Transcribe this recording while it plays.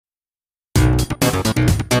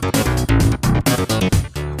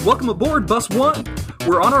Welcome aboard Bus 1.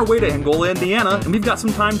 We're on our way to Angola, Indiana, and we've got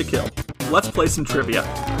some time to kill. Let's play some trivia.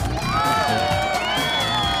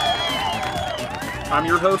 I'm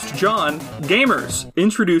your host, John. Gamers,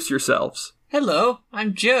 introduce yourselves. Hello,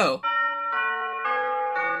 I'm Joe.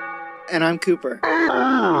 And I'm Cooper.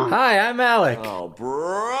 Hi, I'm Alec. Oh,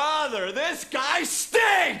 brother, this guy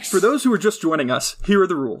stinks! For those who are just joining us, here are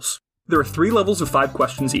the rules. There are 3 levels of 5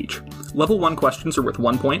 questions each. Level 1 questions are worth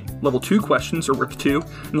 1 point, Level 2 questions are worth 2,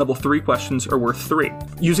 and Level 3 questions are worth 3.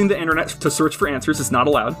 Using the internet to search for answers is not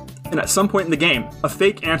allowed, and at some point in the game, a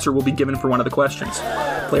fake answer will be given for one of the questions.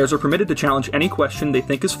 Players are permitted to challenge any question they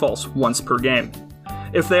think is false once per game.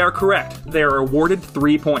 If they are correct, they are awarded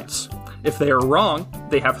 3 points. If they are wrong,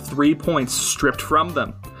 they have 3 points stripped from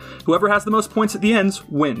them. Whoever has the most points at the end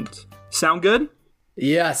wins. Sound good?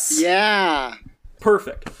 Yes. Yeah.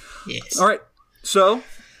 Perfect. Yes. All right. So,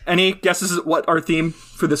 any guesses at what our theme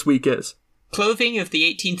for this week is? Clothing of the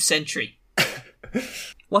 18th century.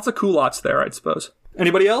 Lots of culottes there, I suppose.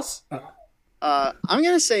 Anybody else? I'm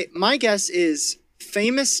gonna say my guess is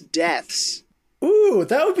famous deaths. Ooh,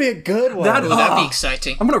 that would be a good one. That'd be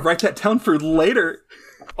exciting. I'm going to write that down for later.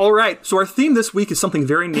 All right. So our theme this week is something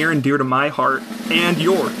very near and dear to my heart and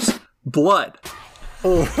yours. Blood.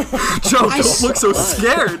 Oh. Joe, don't look so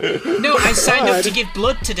scared. No, I signed up to give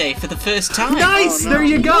blood today for the first time. Nice! Oh, no. There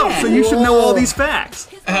you go. Yeah. So you should know all these facts.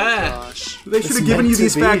 Gosh. They should It's have given you meant to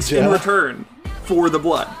these be, facts in Joe. return for the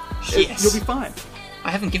blood. Yes. You'll be fine. I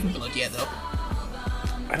haven't given blood yet, though.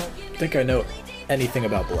 I don't think I know anything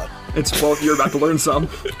about blood. You're about to learn some.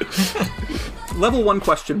 Level 1,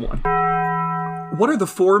 question 1. What are the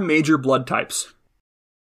 4 major blood types?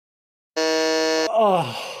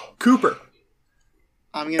 Oh. Cooper.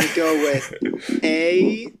 I'm gonna go with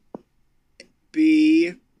A,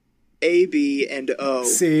 B, AB, and O.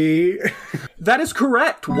 See? That is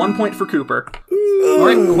correct. 1 point for Cooper. All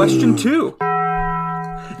right, question 2.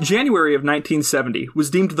 January of 1970 was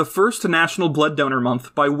deemed the first National Blood Donor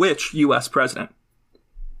Month by which U.S. president?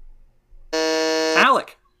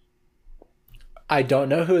 Alec. I don't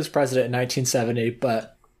know who was president in 1970,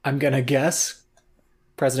 but I'm gonna guess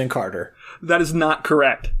President Carter. That is not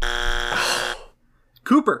correct.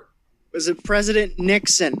 Cooper. Was it President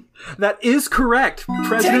Nixon? That is correct.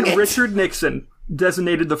 President Dang it. Richard Nixon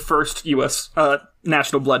designated the first U.S.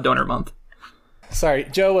 National Blood Donor Month. Sorry,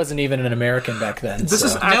 Joe wasn't even an American back then. This so.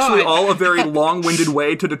 is actually all a very long-winded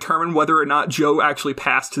way to determine whether or not Joe actually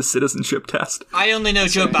passed his citizenship test. I only know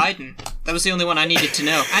Joe Biden. That was the only one I needed to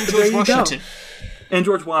know. And There George you go. Washington. And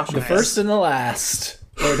George Washington. The first and the last.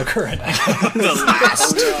 Or the current. The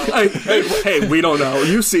last. Hey, we don't know.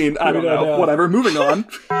 You've seen, I don't know. Whatever, moving on.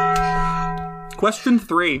 Question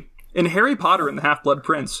 3. In Harry Potter and the Half-Blood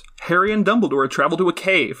Prince, Harry and Dumbledore travel to a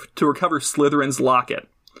cave to recover Slytherin's locket,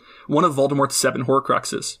 one of Voldemort's 7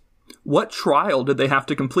 Horcruxes. What trial did they have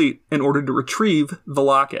to complete in order to retrieve the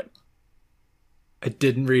locket? I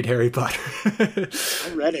didn't read Harry Potter.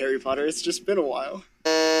 I read Harry Potter. It's just been a while.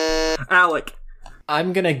 Alec.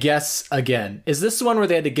 I'm gonna guess again. Is this the one where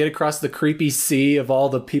they had to get across the creepy sea of all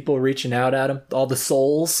the people reaching out at him? All the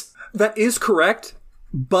souls? That is correct,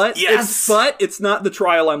 but it's not the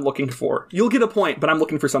trial I'm looking for. You'll get a point, but I'm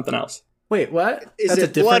looking for something else. Wait, what? Is That's it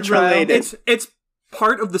a different trial? blood-related? It's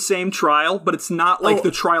part of the same trial, but it's not like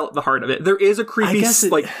the trial at the heart of it. There is a creepy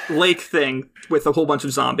lake thing with a whole bunch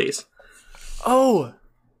of zombies. Oh,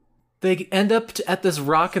 they end up at this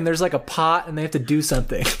rock and there's like a pot and they have to do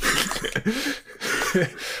something.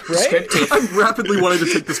 Right? I'm rapidly wanting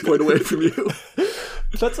to take this point away from you.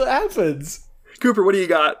 That's what happens. Cooper, what do you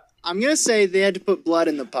got? I'm gonna say they had to put blood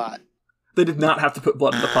in the pot. They did not have to put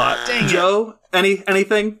blood in the pot. Dang it. Joe,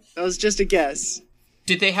 anything? That was just a guess.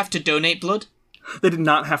 Did they have to donate blood? They did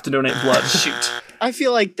not have to donate blood. Shoot. I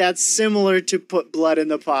feel like that's similar to put blood in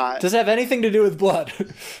the pot. Does it have anything to do with blood?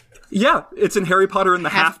 Yeah, it's in Harry Potter and the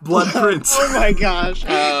Half-Blood Prince. Oh my gosh.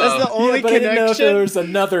 That's the only but I didn't know if there connection. was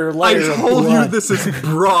another I layer of told you blood. this is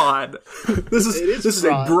broad. This is a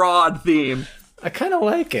broad. broad theme. I kind of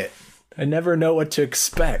like it. I never know what to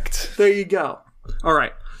expect. There you go. All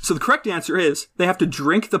right. So the correct answer is they have to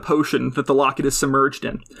drink the potion that the locket is submerged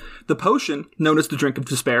in. The potion, known as the Drink of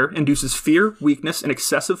Despair, induces fear, weakness, and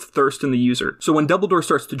excessive thirst in the user. So when Dumbledore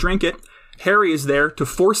starts to drink it, Harry is there to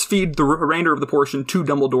force feed the remainder of the portion to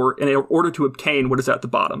Dumbledore in order to obtain what is at the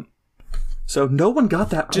bottom. So no one got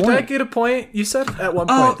that point. Did I get a point? You said at one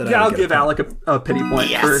point that yeah, I I'll would get give a point. Alec a pity point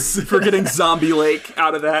for getting Zombie Lake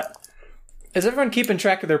out of that. Is everyone keeping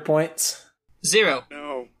track of their points? 0.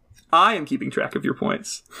 No. I am keeping track of your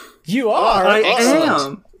points. You are. I Excellent.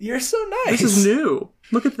 am. You're so nice. This is new.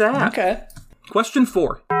 Look at that. Okay. Question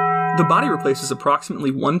 4. The body replaces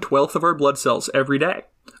approximately 1/12 of our blood cells every day.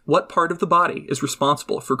 What part of the body is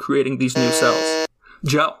responsible for creating these new cells?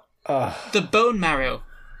 Joe. The bone marrow.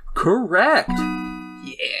 Correct.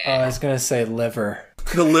 Yeah. I was going to say liver.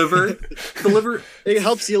 The liver. It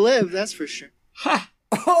helps you live, that's for sure. Ha!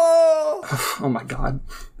 Oh my god.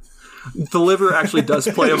 The liver actually does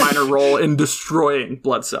play a minor role in destroying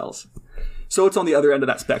blood cells. So it's on the other end of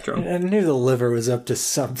that spectrum. I knew the liver was up to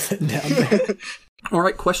something down there. All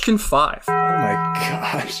right, question 5. Oh my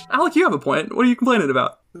gosh. Alec, you have a point. What are you complaining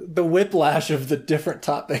about? The whiplash of the different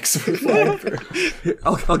topics we're flying through.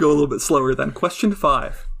 I'll go a little bit slower then. Question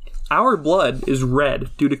 5. Our blood is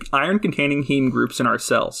red due to iron-containing heme groups in our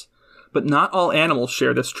cells. But not all animals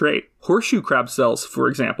share this trait. Horseshoe crab cells, for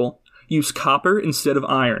example, use copper instead of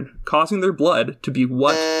iron, causing their blood to be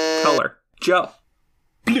what color? Joe.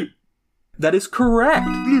 Blue. That is correct.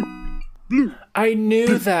 I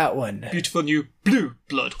knew that one. Beautiful new blue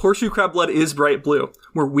blood. Horseshoe crab blood is bright blue.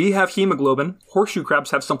 Where we have hemoglobin, horseshoe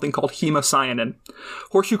crabs have something called hemocyanin.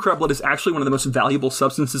 Horseshoe crab blood is actually one of the most valuable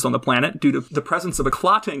substances on the planet due to the presence of a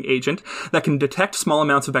clotting agent that can detect small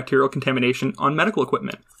amounts of bacterial contamination on medical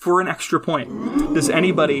equipment. For an extra point, does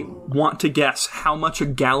anybody want to guess how much a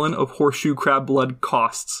gallon of horseshoe crab blood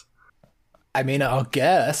costs? I mean, I'll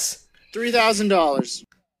guess. $3,000.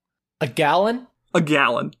 A gallon? A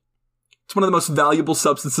gallon. It's one of the most valuable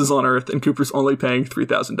substances on Earth, and Cooper's only paying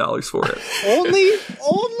 $3,000 for it. Only?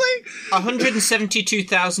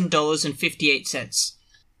 $172,000.58.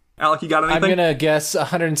 Alec, you got anything? I'm going to guess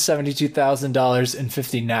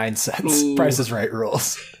 $172,000.59. Ooh. Price is Right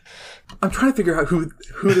rules. I'm trying to figure out who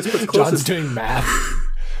this puts John's closest. doing math.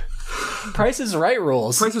 Price is Right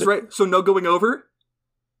rules. Price is right, so no going over?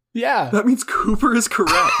 Yeah. That means Cooper is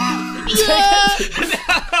correct.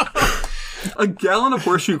 A gallon of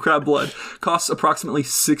horseshoe crab blood costs approximately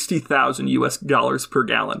 $60,000 per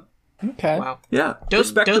gallon. Okay. Wow. Yeah, Don't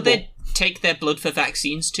respectable. they take their blood for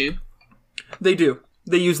vaccines too? They do.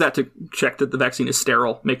 They use that to check that the vaccine is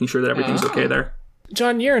sterile, making sure that everything's okay there.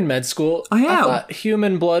 John, you're in med school. I am. thought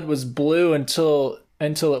human blood was blue until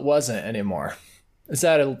it wasn't anymore. Is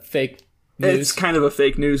that a fake news? It's kind of a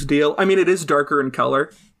fake news deal. I mean, it is darker in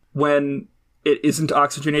color when it isn't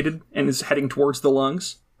oxygenated and is heading towards the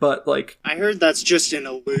lungs. But, like... I heard that's just an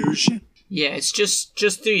illusion. Yeah, it's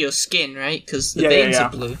just through your skin, right? Because the Yeah, veins yeah. are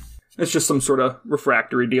blue. It's just some sort of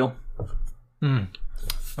refractory deal.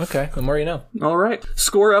 Okay, the more you know. All right.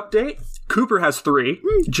 Score update. Cooper has 3.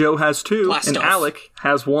 Joe has 2. Blast and off. Alec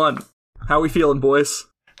has 1. How we feeling, boys?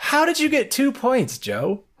 How did you get 2 points,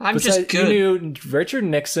 Joe? I'm just good. You knew Richard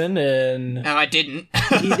Nixon and... No, I didn't.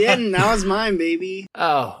 He didn't. That was mine, baby.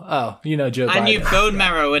 Oh, you know Joe Biden. I knew bone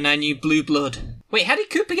marrow and I knew blue blood. Wait, how did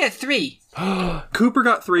Cooper get 3? Cooper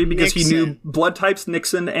got 3 because he knew Nixon. blood types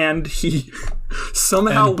Nixon, and he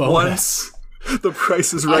somehow And won bonus. the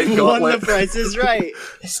Price is Right I won gauntlet. the Price is Right.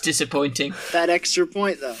 It's disappointing. That extra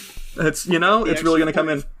point, though. It's, it's really going to come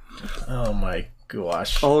in. Oh my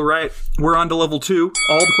gosh. All right. We're on to level 2.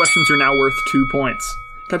 All the questions are now worth 2 points.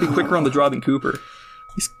 Gotta be quicker on the draw than Cooper.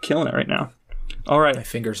 He's killing it right now. All My right.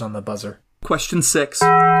 finger's on the buzzer. Question 6.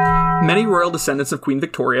 Many royal descendants of Queen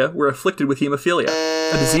Victoria were afflicted with hemophilia,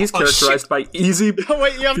 a disease characterized by easy... Oh,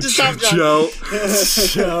 wait, you have to stop, John. Joe.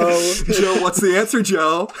 Joe, what's the answer,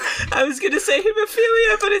 Joe? I was going to say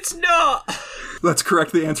hemophilia, but it's not. That's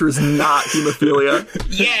correct. The answer is not hemophilia.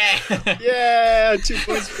 Yeah. Yeah, 2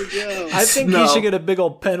 points for Joe. I think No. he should get a big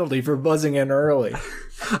old penalty for buzzing in early.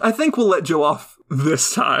 I think we'll let Joe off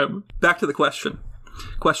this time. Back to the question.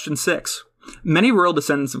 Question 6. Many royal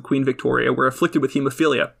descendants of Queen Victoria were afflicted with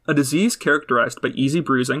hemophilia, a disease characterized by easy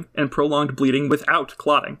bruising and prolonged bleeding without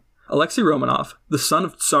clotting. Alexei Romanov, the son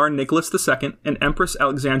of Tsar Nicholas II and Empress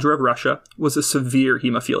Alexandra of Russia, was a severe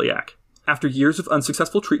hemophiliac. After years of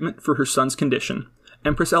unsuccessful treatment for her son's condition,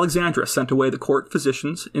 Empress Alexandra sent away the court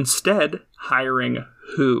physicians, instead hiring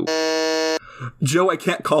who? Joe, I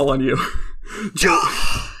can't call on you. Joe.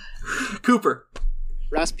 Cooper.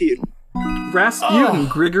 Rasputin. Rasputin.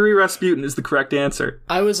 Grigory Rasputin is the correct answer.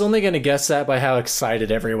 I was only going to guess that by how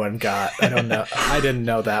excited everyone got. I don't know. I didn't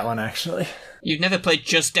know that one, actually. You've never played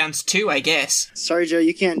Just Dance 2, I guess. Sorry, Joe,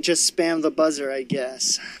 you can't just spam the buzzer, I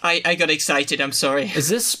guess. I got excited, I'm sorry. Is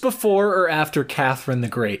this before or after Catherine the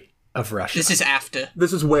Great of Russia? This is after.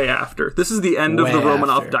 This is way after. This is the end of Way the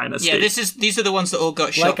Romanov after. dynasty. Yeah, these are the ones that all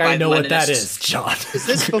got shot like by I know the what that Leninists. is, John. Is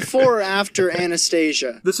this before or after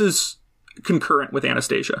Anastasia? This is concurrent with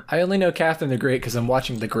Anastasia. I only know Catherine the Great because I'm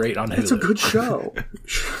watching The Great on Hulu. It's a good show.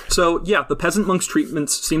 So, yeah, the peasant monk's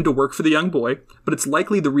treatments seemed to work for the young boy, but it's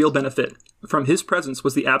likely the real benefit from his presence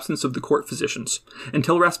was the absence of the court physicians.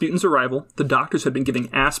 Until Rasputin's arrival, the doctors had been giving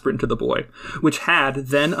aspirin to the boy, which had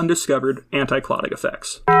then undiscovered anti-clotting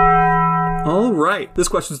effects. All right. This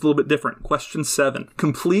question's a little bit different. Question 7.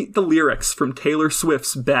 Complete the lyrics from Taylor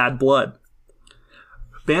Swift's Bad Blood.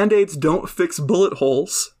 Band-Aids don't fix bullet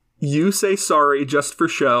holes. You say sorry just for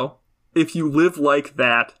show. If you live like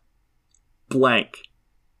that, blank.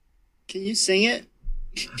 Can you sing it?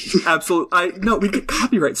 Absolutely. No, we get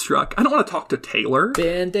copyright struck. I don't want to talk to Taylor.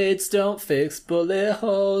 Band-Aids don't fix bullet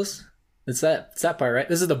holes. It's that part, right?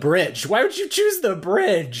 This is the bridge. Why would you choose the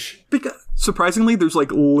bridge? Because, surprisingly, there's,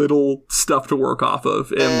 like, little stuff to work off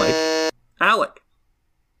of. And, like, Alec.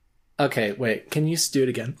 Okay, wait. Can you do it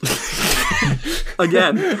again?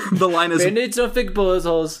 Again, the line is... Band-Aids don't fix bullet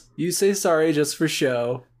holes. You say sorry just for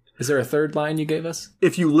show. Is there a third line you gave us?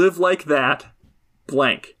 If you live like that,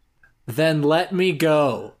 blank. Then let me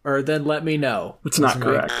go. Or then let me know. It's not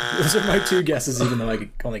correct. Those are my 2 guesses, even though I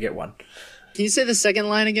could only get 1. Can you say the second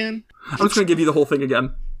line again? I'm just going to give you the whole thing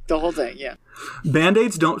again. The whole thing, yeah.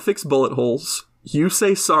 Band-Aids don't fix bullet holes. You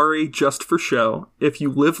say sorry just for show. If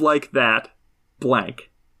you live like that, blank.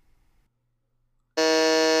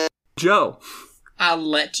 Joe. I'll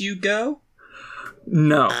let you go?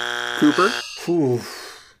 No. Cooper? Ooh.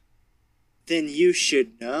 Then you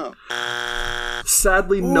should know.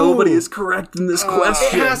 Sadly, nobody is correct in this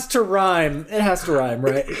question. It has to rhyme. It has to rhyme,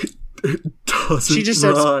 right? It doesn't She just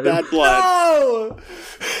said rhyme. bad blood. No!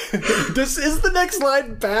 This is the next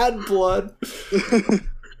line, bad blood.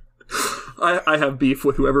 I have beef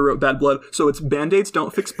with whoever wrote Bad Blood. So it's Band-Aids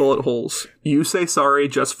don't fix bullet holes. You say sorry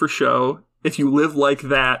just for show. If you live like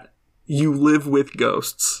that, you live with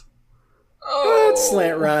ghosts. That's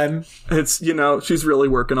slant rhyme. It's, she's really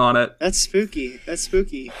working on it. That's spooky. That's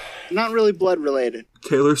spooky. Not really blood related.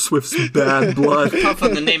 Taylor Swift's Bad Blood. Apart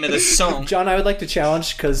from the name of the song. John, I would like to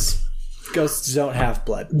challenge because ghosts don't have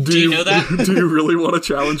blood. Do you know that? Do you really want to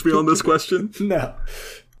challenge me on this question? No.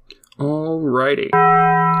 Alrighty.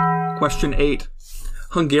 Question 8.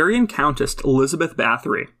 Hungarian Countess Elizabeth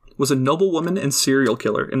Bathory was a noblewoman and serial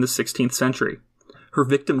killer in the 16th century. Her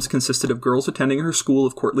victims consisted of girls attending her school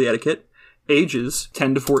of courtly etiquette, ages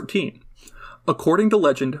 10 to 14. According to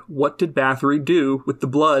legend, what did Bathory do with the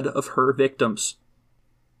blood of her victims?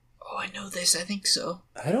 Oh, I know this. I think so.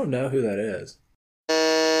 I don't know who that is.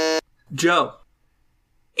 Joe.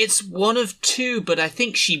 It's one of 2, but I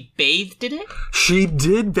think she bathed in it? She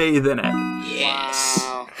did bathe in it. Yes.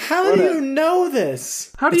 Wow. How do you know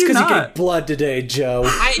this? How do It's you because you not? gave blood today, Joe.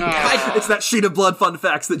 It's that sheet of blood fun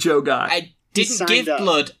facts that Joe got. I didn't signed give up.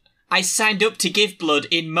 blood. I signed up to give blood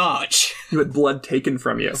in March. You had blood taken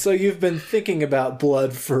from you. So you've been thinking about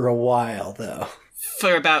blood for a while, though.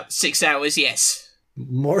 For about 6 hours, yes.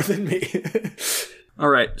 More than me.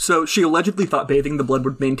 Alright, so she allegedly thought bathing the blood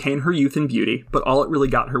would maintain her youth and beauty, but all it really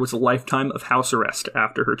got her was a lifetime of house arrest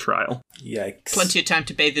after her trial. Yikes. Plenty of time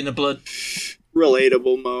to bathe in the blood.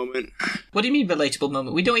 Relatable moment. What do you mean relatable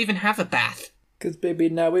moment? We don't even have a bath. Because, baby,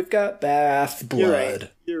 now we've got bath blood.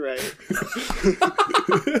 You're right.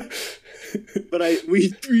 But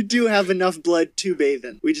we do have enough blood to bathe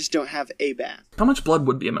in. We just don't have a bath. How much blood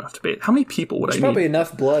would be enough to bathe? How many people would There's I probably need?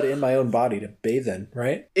 enough blood in my own body to bathe in,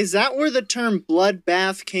 right? Is that where the term blood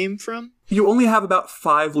bath came from? You only have about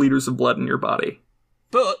 5 liters of blood in your body.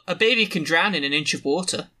 But a baby can drown in an inch of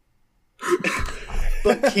water.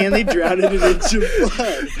 But can they drown in an inch of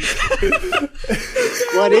blood?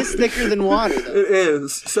 Blood is thicker than water, though. It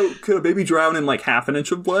is. So could a baby drown in like half an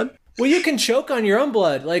inch of blood? Well, you can choke on your own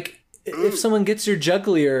blood. Like, if someone gets your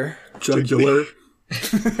jugular... Jugular.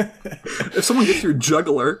 If someone gets your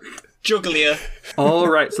jugular. Juggler.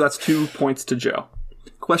 Alright, so that's 2 points to Joe.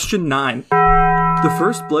 Question 9. The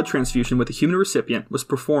first blood transfusion with a human recipient was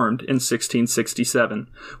performed in 1667,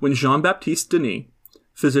 when Jean-Baptiste Denis,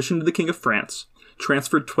 physician to the King of France,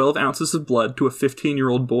 transferred 12 ounces of blood to a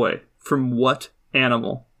 15-year-old boy. From what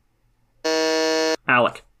animal?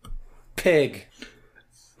 Alec. Pig.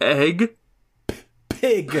 Egg?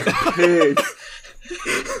 Pig. Pig.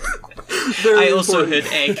 Very I also important.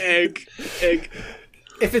 heard egg. Egg.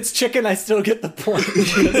 If it's chicken, I still get the point.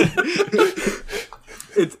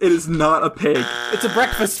 It is not a pig. It's a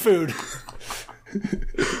breakfast food.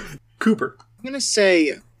 Cooper. I'm gonna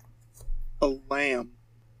say a lamb.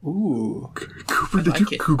 Ooh. Cooper, did like you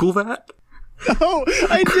it. Google that? No,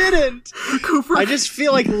 I didn't. Cooper. I just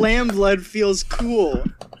feel like lamb blood feels cool.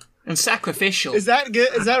 And sacrificial. Is that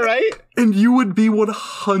good? Is that right? And you would be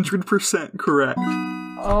 100% correct.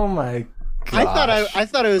 Oh my I gosh.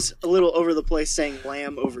 thought it was a little over the place saying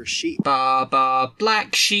lamb over sheep. Ba ba,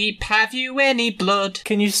 black sheep, have you any blood?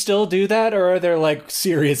 Can you still do that, or are there, like,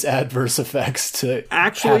 serious adverse effects to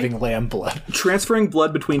Actually- having lamb blood? Transferring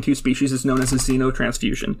blood between two species is known as a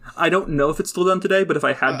xenotransfusion. I don't know if it's still done today, but if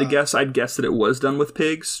I had to guess, I'd guess that it was done with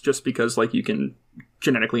pigs, just because, like, you can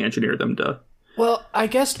genetically engineer them to... Well, I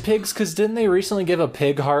guessed pigs because didn't they recently give a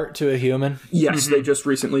pig heart to a human? Yes, they just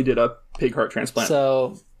recently did a pig heart transplant.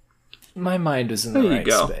 So my mind was in the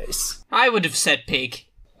right space. I would have said pig.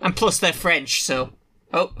 And plus they're French, so...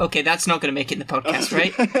 Oh, okay, that's not going to make it in the podcast,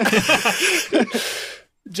 right?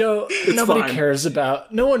 Joe, nobody cares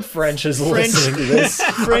about... No one French is listening to this.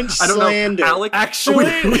 French I don't slander. know, Alec, Actually...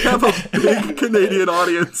 we have a big Canadian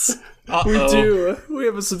audience. We do. We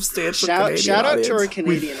have a substantial Canadian Shout out audience. to our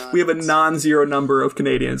Canadian audience. We have a non-zero number of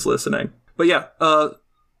Canadians listening. But yeah,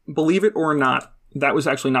 believe it or not, that was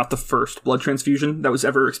actually not the first blood transfusion that was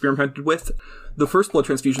ever experimented with. The first blood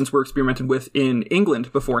transfusions were experimented with in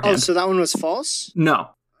England beforehand. Oh, so that one was false? No.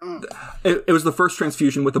 It was the first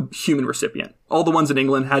transfusion with a human recipient. All the ones in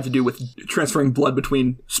England had to do with transferring blood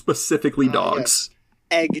between specifically dogs.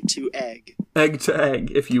 Yes. Egg to egg. Egg to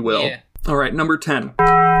egg, if you will. Yeah. All right, number 10.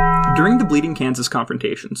 During the Bleeding Kansas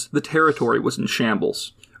confrontations, the territory was in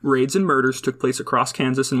shambles. Raids and murders took place across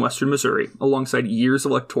Kansas and western Missouri, alongside years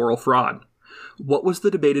of electoral fraud. What was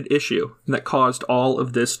the debated issue that caused all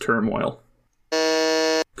of this turmoil?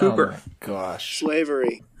 Cooper. Oh my gosh.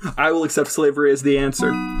 Slavery. I will accept slavery as the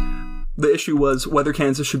answer. The issue was whether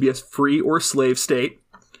Kansas should be a free or slave state.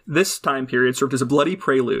 This time period served as a bloody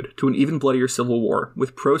prelude to an even bloodier civil war,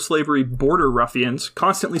 with pro-slavery border ruffians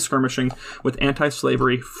constantly skirmishing with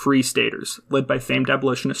anti-slavery free staters, led by famed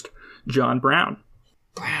abolitionist John Brown.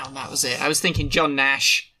 Brown, that was it. I was thinking John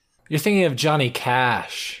Nash. You're thinking of Johnny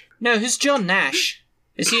Cash. No, who's John Nash?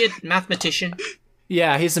 Is he a mathematician?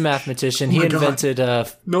 Yeah, he's a mathematician. Oh He my God. invented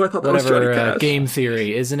No, I thought that was Johnny whatever Cash. game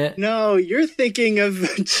theory, isn't it? No, you're thinking of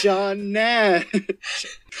John Nash.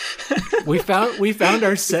 We found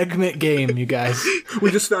our segment game, you guys. We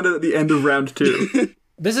just found it at the end of round 2.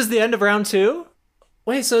 This is the end of round 2?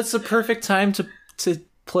 Wait, so it's the perfect time to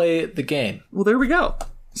play the game. Well, there we go.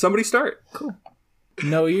 Somebody start. Cool.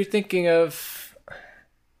 No, you're thinking of...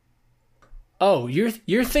 Oh, you're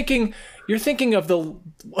thinking of the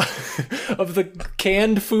of the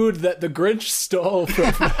canned food that the Grinch stole from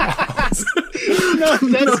the house. No,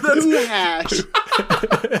 that's Goo Hash.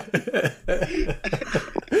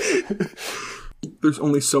 There's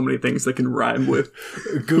only so many things that can rhyme with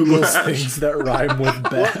Google's Hash. things that rhyme with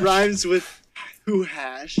bash. What rhymes with Goo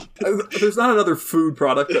Hash? There's not another food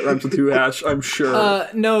product that rhymes with two hash, I'm sure.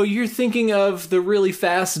 No, you're thinking of the really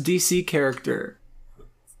fast DC character.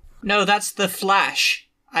 No, that's the Flash.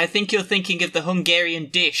 I think you're thinking of the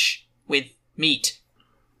Hungarian dish with meat.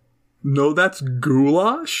 No, that's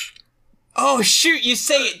goulash? Oh, shoot, you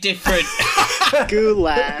say it different.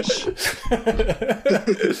 Goulash.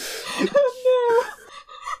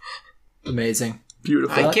 Amazing.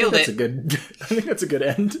 Beautiful. I killed think it. I think that's a good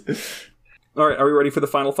end. All right, are we ready for the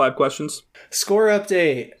final 5 questions? Score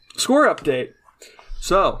update. Score update.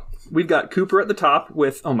 So, we've got Cooper at the top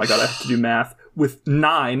with, oh my god, I have to do math, with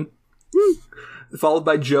 9. Woo. Followed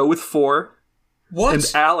by Joe with 4. What? And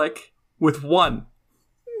Alec with 1.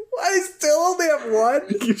 I still only have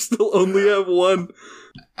 1? You still only have 1.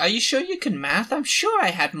 Are you sure you can math? I'm sure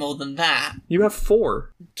I had more than that. You have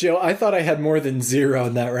 4. Joe, I thought I had more than 0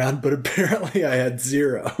 in that round, but apparently I had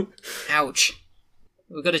 0. Ouch.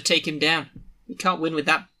 We've got to take him down. We can't win with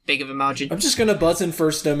that big of a margin. I'm just gonna buzz in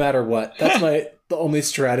first no matter what. That's the only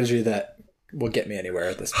strategy that will get me anywhere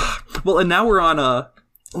at this point. Well, and now we're on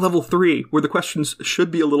level 3, where the questions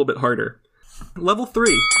should be a little bit harder. Level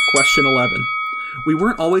 3, question 11. We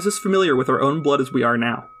weren't always as familiar with our own blood as we are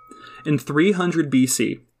now. In 300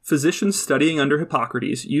 BC, physicians studying under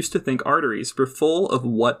Hippocrates used to think arteries were full of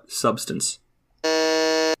what substance?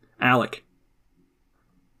 Alec.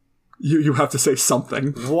 You have to say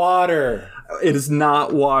something. Water. It is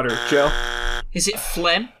not water. Joe? Is it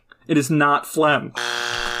phlegm? It is not phlegm.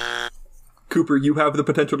 Cooper, you have the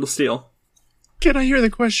potential to steal. Can I hear the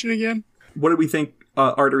question again? What did we think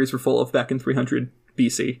arteries were full of back in 300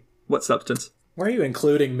 BC? What substance? Why are you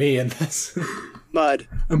including me in this? Mud.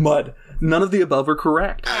 Mud. None of the above are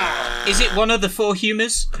correct. Is it one of the 4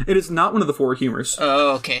 humours? It is not one of the 4 humors.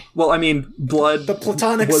 Oh, okay. Well, I mean, blood... The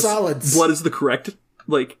platonic solids. Blood is the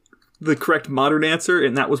correct modern answer,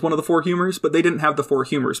 and that was one of the 4 humors, but they didn't have the 4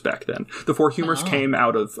 humors back then. The 4 humors came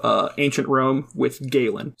out of ancient Rome with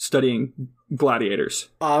Galen, studying gladiators.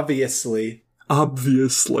 Obviously.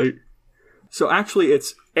 So actually,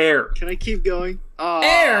 it's air. Can I keep going? Oh.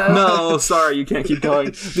 Air! No, sorry, you can't keep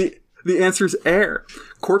going. The answer is air.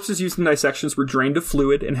 Corpses used in dissections were drained of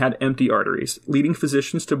fluid and had empty arteries, leading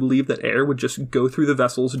physicians to believe that air would just go through the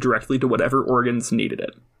vessels directly to whatever organs needed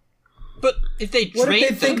it. But if they What drained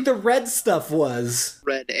did they them... think the red stuff was?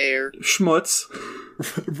 Red air. Schmutz.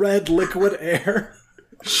 Red liquid air?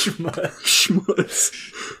 Schmutz. Schmutz.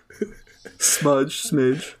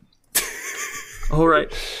 Smidge. All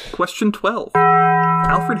right. Question 12.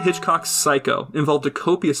 Alfred Hitchcock's Psycho involved a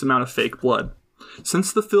copious amount of fake blood.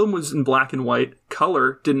 Since the film was in black and white,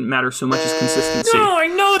 color didn't matter so much as consistency. No, I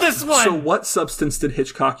know this one! So what substance did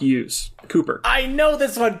Hitchcock use? Cooper. I know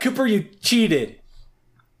this one. Cooper, you cheated.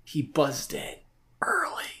 He buzzed it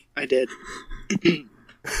early. I did. I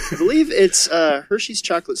believe it's Hershey's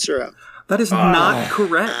chocolate syrup. That is not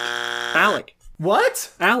correct. Alec.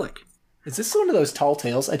 What? Alec. Is this one of those tall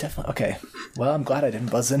tales? I definitely... Okay. Well, I'm glad I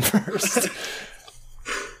didn't buzz in first.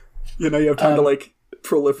 You have time to,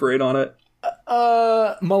 proliferate on it.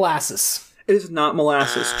 Molasses. It is not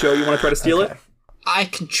molasses. Joe, you want to try to steal it? I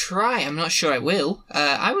can try. I'm not sure I will.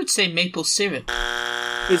 I would say maple syrup.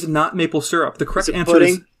 It is not maple syrup. The correct answer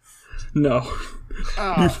pudding? is... No.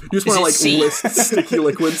 You just want to, C? list sticky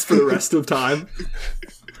liquids for the rest of time.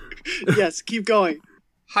 Yes, keep going.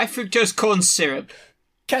 High fructose corn syrup.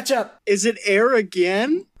 Ketchup. Is it air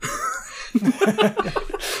again?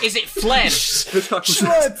 Is it phlegm?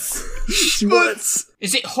 Schmutz. Schmutz.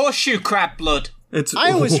 Is it horseshoe crab blood?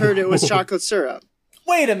 I always heard it was chocolate syrup.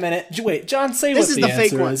 Wait a minute. Wait, John, say This what is the the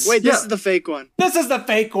fake answer one. is. Wait, this Yeah. is the fake one. This is the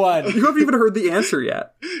fake one. You haven't even heard the answer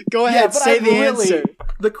yet. Go ahead, but say I the really- answer.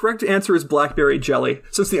 The correct answer is blackberry jelly.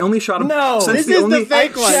 Since the only shot of... No. since This the is only, the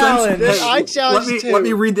fake one. challenge. I challenge let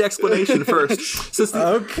me read the explanation first.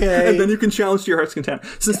 Okay. And then you can challenge to your heart's content.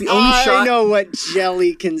 Since the only shot... I know what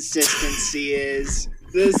jelly consistency is.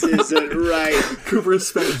 This isn't right. Cooper has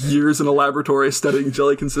spent years in a laboratory studying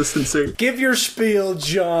jelly consistency. Give your spiel,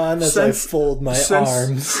 John, as I fold my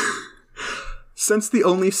arms. Since the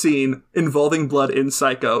only scene involving blood in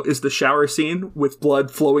Psycho is the shower scene with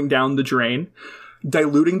blood flowing down the drain,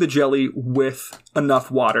 diluting the jelly with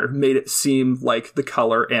enough water made it seem like the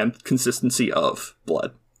color and consistency of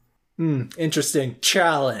blood. Interesting.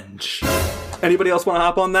 Challenge. Anybody else want to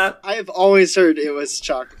hop on that? I have always heard it was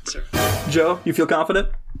chocolate syrup. Joe, you feel confident?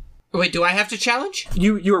 Wait, do I have to challenge?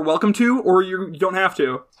 You are welcome to, or you don't have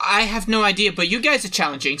to. I have no idea, but you guys are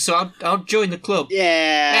challenging, so I'll join the club.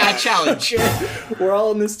 Yeah. Yeah, challenge. We're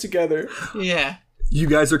all in this together. Yeah. You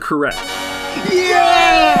guys are correct.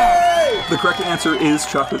 Yeah! The correct answer is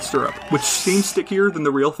chocolate syrup, which seems stickier than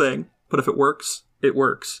the real thing, but if it works, it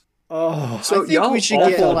works. Oh, So I think we should all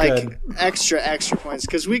get felt like good. extra points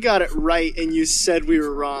because we got it right and you said we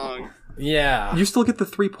were wrong. yeah. You still get the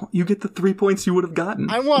 3 points. You get the 3 points you would have gotten.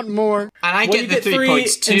 I want more. And I Well, get you the get 3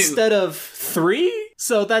 points too. instead of 3?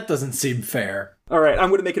 So that doesn't seem fair. All right, I'm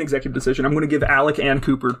going to make an executive decision. I'm going to give Alec and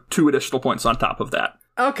Cooper 2 additional points on top of that.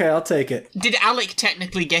 Okay, I'll take it. Did Alec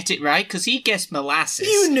technically get it right? Because he guessed molasses.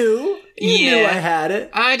 You knew. You knew I had it.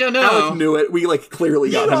 I don't know. Alec knew it. We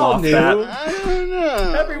clearly got You him all off knew. that. I don't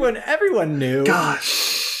know. Everyone knew.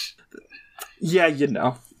 Gosh. Yeah,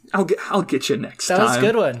 I'll get you next That time. was a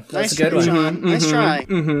good one. That's Nice a good try, one. John. Nice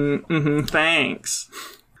try. Thanks.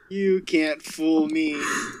 You can't fool me.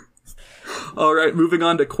 All right, moving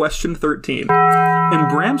on to question 13. In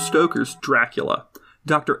Bram Stoker's Dracula,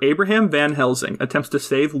 Dr. Abraham Van Helsing attempts to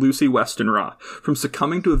save Lucy Westenra from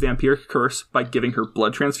succumbing to a vampiric curse by giving her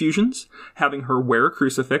blood transfusions, having her wear a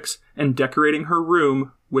crucifix, and decorating her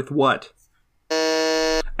room with what?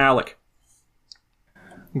 Alec.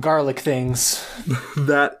 Garlic things.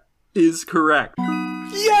 That is correct.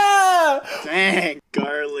 Yeah! Dang,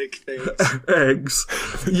 garlic things. Eggs.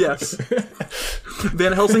 Yes.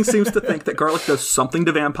 Van Helsing seems to think that garlic does something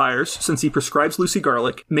to vampires, since he prescribes Lucy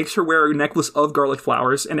garlic, makes her wear a necklace of garlic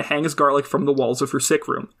flowers, and hangs garlic from the walls of her sick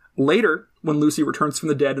room. Later, when Lucy returns from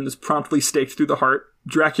the dead and is promptly staked through the heart,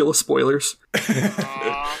 Dracula spoilers.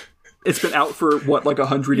 It's been out for,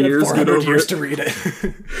 100 years? 400 years to read it.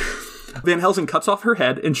 Van Helsing cuts off her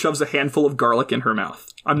head and shoves a handful of garlic in her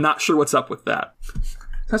mouth. I'm not sure what's up with that.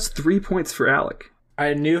 That's 3 points for Alec.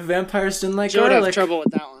 I knew vampires didn't like Joe would have garlic. trouble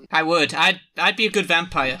with that one. I would. I'd be a good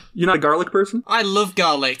vampire. You're not a garlic person? I love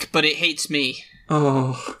garlic, but it hates me.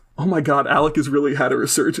 Oh my god, Alec has really had a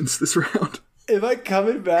resurgence this round. Am I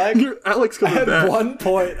coming back? Alec's I coming had back. 1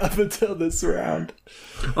 point up until this round.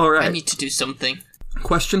 All right. I need to do something.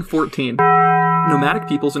 Question 14. Nomadic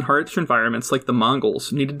peoples in harsh environments like the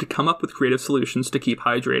Mongols needed to come up with creative solutions to keep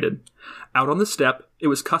hydrated. Out on the steppe, it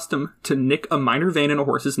was custom to nick a minor vein in a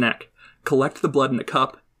horse's neck, collect the blood in a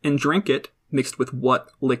cup, and drink it mixed with what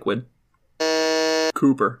liquid?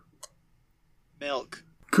 Cooper. Milk.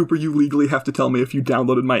 Cooper, you legally have to tell me if you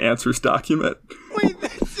downloaded my answers document. Wait,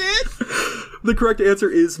 that's it? The correct answer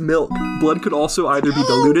is milk. Blood could also either be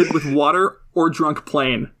diluted with water or drunk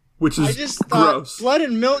plain, which is I just thought gross. blood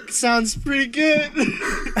and milk sounds pretty good.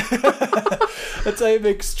 That's how you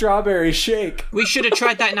make strawberry shake. We should have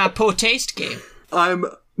tried that in our poor taste game. I'm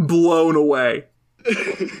blown away.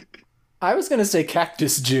 I was gonna say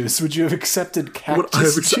cactus juice. Would you have accepted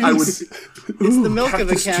cactus juice? It's the milk of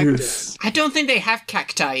a cactus cactus. juice. I don't think they have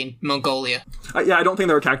cacti in Mongolia. Yeah, I don't think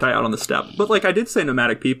there were cacti out on the steppe. But, like, I did say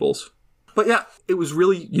nomadic peoples. But yeah, it was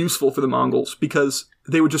really useful for the Mongols because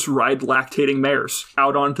they would just ride lactating mares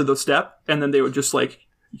out onto the steppe, and then they would just, like,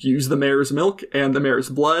 use the mare's milk and the mare's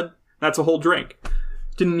blood. That's a whole drink.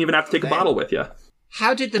 Didn't even have to take a bottle with you.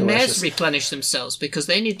 How did the mares replenish themselves? Because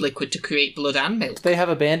they need liquid to create blood and milk. They have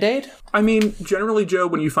a Band-Aid? I mean, generally, Joe,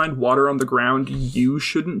 when you find water on the ground, you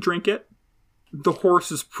shouldn't drink it. The horse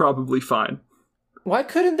is probably fine. Why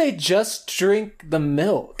couldn't they just drink the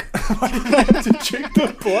milk? Why did they have to drink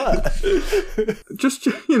the blood? Just,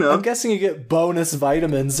 you know. I'm guessing you get bonus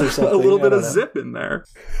vitamins or something. A little bit of zip in there.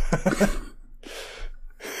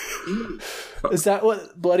 Is that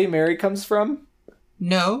what Bloody Mary comes from?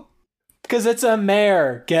 No. Because it's a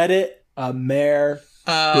mare. Get it? A mare.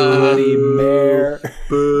 Bloody mare.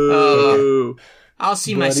 Boo. I'll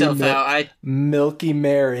see Bloody myself out. Milky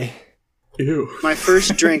Mary. Ew. My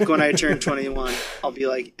first drink when I turn 21, I'll be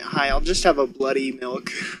like, hi, I'll just have a bloody milk.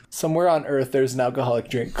 Somewhere on Earth, there's an alcoholic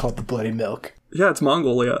drink called the Bloody Milk. Yeah, it's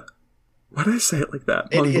Mongolia. Why did I say it like that?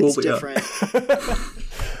 It Mongolia. hits different.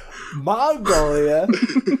 Mongolia.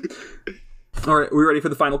 All right, we ready for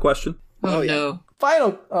the final question? Oh, yeah. no.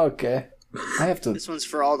 Final. Okay. I have to. This one's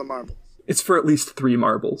for all the marbles. It's for at least 3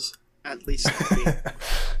 marbles. At least 3.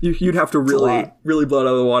 You'd have to really blow it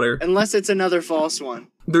out of the water. Unless it's another false one.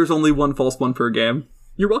 There's only one false one per game.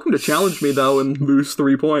 You're welcome to challenge me, though, and lose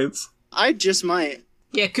 3 points. I just might.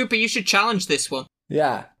 Yeah, Cooper, you should challenge this one.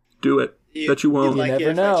 Yeah. Do it. Bet you won't. You'd like never it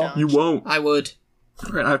if I know. challenged? You won't. I would.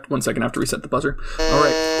 All right, 1 second, I have to reset the buzzer. All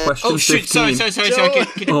right, question Oh, shoot. 15. Sorry.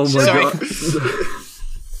 Oh my Sorry. god.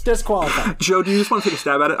 Disqualified. Joe, do you just want to take a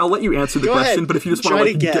stab at it? I'll let you answer the Go question, ahead. but if you just want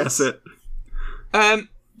Try to, to guess it.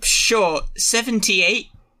 Sure. 78?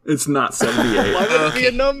 It's not 78. Why would it be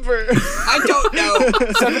a number? I don't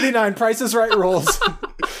know. 79. Price is Right rules.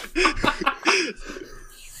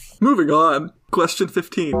 Moving on. Question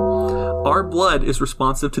 15. Our blood is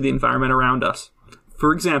responsive to the environment around us.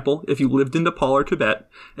 For example, if you lived in Nepal or Tibet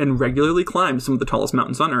and regularly climbed some of the tallest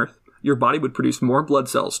mountains on Earth, your body would produce more blood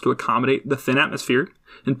cells to accommodate the thin atmosphere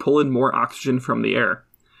and pull in more oxygen from the air.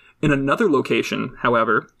 In another location,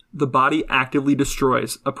 however, the body actively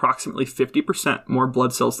destroys approximately 50% more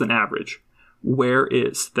blood cells than average. Where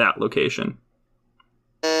is that location?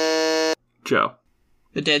 Joe.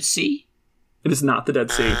 The Dead Sea? It is not the Dead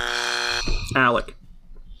Sea. Alec.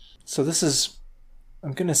 So this is,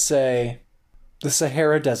 I'm going to say, the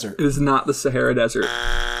Sahara Desert. It is not the Sahara Desert.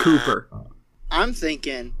 Cooper. I'm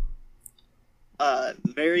thinking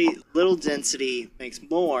very little density makes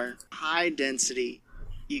more. High density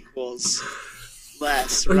equals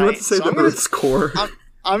less, Are you right? about to say So the Earth's core?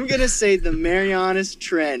 I'm going to say the Marianas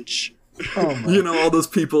Trench. Oh my. You know, all those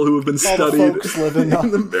people who have been All the studied folks living in the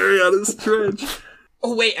on. Marianas Trench.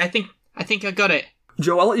 Oh, wait. I think I got it.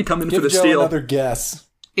 Joe, I'll let you come in Give for the Joe steal. another guess.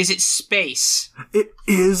 Is it space? It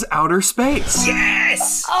is outer space.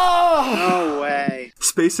 Yes! No way.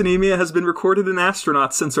 Space anemia has been recorded in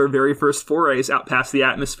astronauts since our very first forays out past the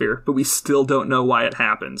atmosphere, but we still don't know why it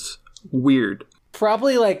happens. Weird.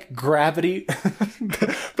 Probably like gravity.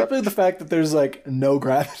 Probably the fact that there's like no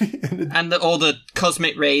gravity. And all the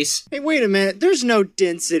cosmic rays. Hey, wait a minute. There's no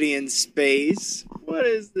density in space. What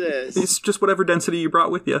is this? It's just whatever density you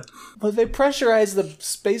brought with you. But they pressurize the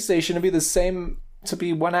space station to be the same, to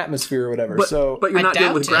be 1 atmosphere or whatever. But, so but you're I not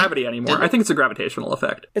dealing with doubt it. gravity anymore. Didn't- I think it's a gravitational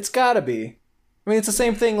effect. it's gotta be. I mean, it's the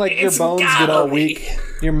same thing. Like It's your bones get all gotta be. weak,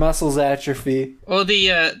 your muscles atrophy. Or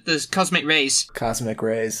the cosmic rays. Cosmic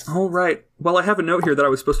rays. All right. Well, I have a note here that I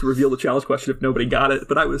was supposed to reveal the challenge question if nobody got it,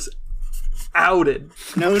 but I was outed.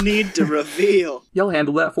 No need to reveal. Y'all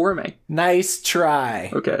handle that for me. Nice try.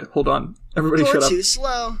 Okay, hold on. Everybody You're shut up. too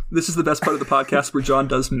slow. This is the best part of the podcast where John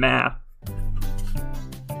does math.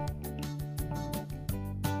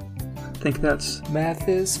 I think that's... Math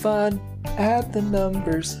is fun. Add the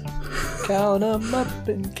numbers. Count them up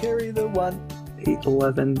and carry the 1. 8,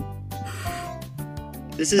 11...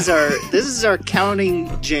 This is our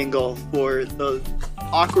counting jingle for the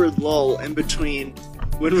awkward lull in between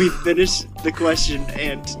when we finish the question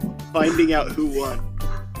and finding out who won.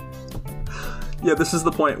 Yeah, this is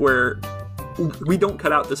the point where we don't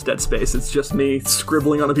cut out this dead space. It's just me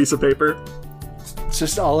scribbling on a piece of paper. It's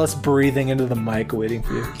just all us breathing into the mic waiting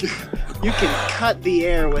for you. You can cut the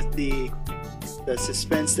air with the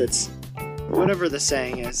suspense that's whatever the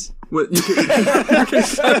saying is. What, you can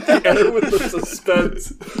set the air with the suspense.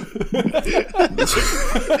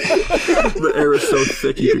 The air is so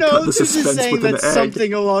thick you can cut the this is suspense saying with an that's egg.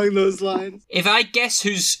 something along those lines. If I guess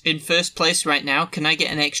who's in first place right now, can I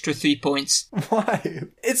get an extra 3 points? Why?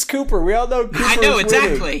 It's Cooper. We all know Cooper. I know, is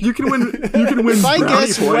exactly. You can win. You can win. If I brownie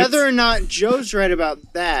guess points. whether or not Joe's right about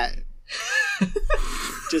that,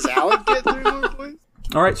 does Alec get 3 more points?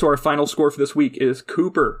 All right, so our final score for this week is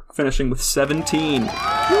Cooper finishing with 17,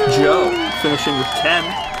 Joe finishing with 10,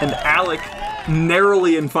 and Alec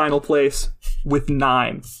narrowly in final place with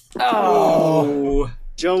 9. Oh.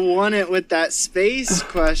 Joe won it with that space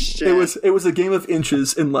question. It was a game of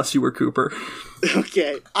inches unless you were Cooper.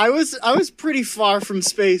 Okay. I was pretty far from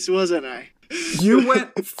space, wasn't I? You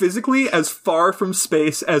went physically as far from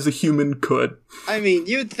space as a human could. I mean,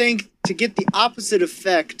 you'd think to get the opposite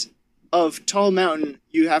effect of tall mountain,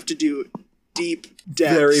 you have to do deep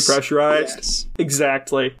depths. Very pressurized. Yes.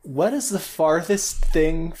 Exactly. What is the farthest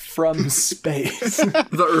thing from space?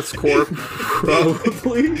 The Earth's core,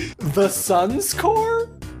 probably. The sun's core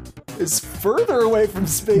is further away from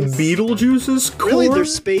space. Beetlejuice's core? Really,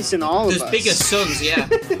 there's space in all of There's us. bigger suns, yeah.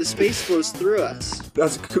 The space flows through us.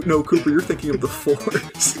 No, Cooper, you're thinking of the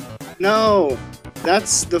Force. No,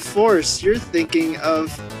 that's the Force. You're thinking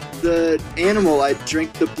of the animal I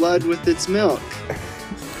drink the blood with its milk.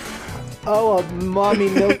 Oh, a mommy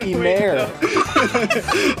milky mare.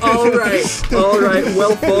 All right.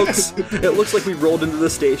 Well, folks, it looks like we rolled into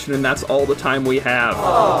the station, and that's all the time we have.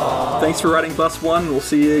 Aww. Thanks for riding Bus 1. We'll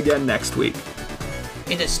see you again next week.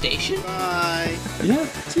 In a station? Bye. Yeah,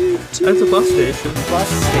 Toot, toot. that's a bus station. Bus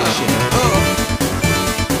station. Oh.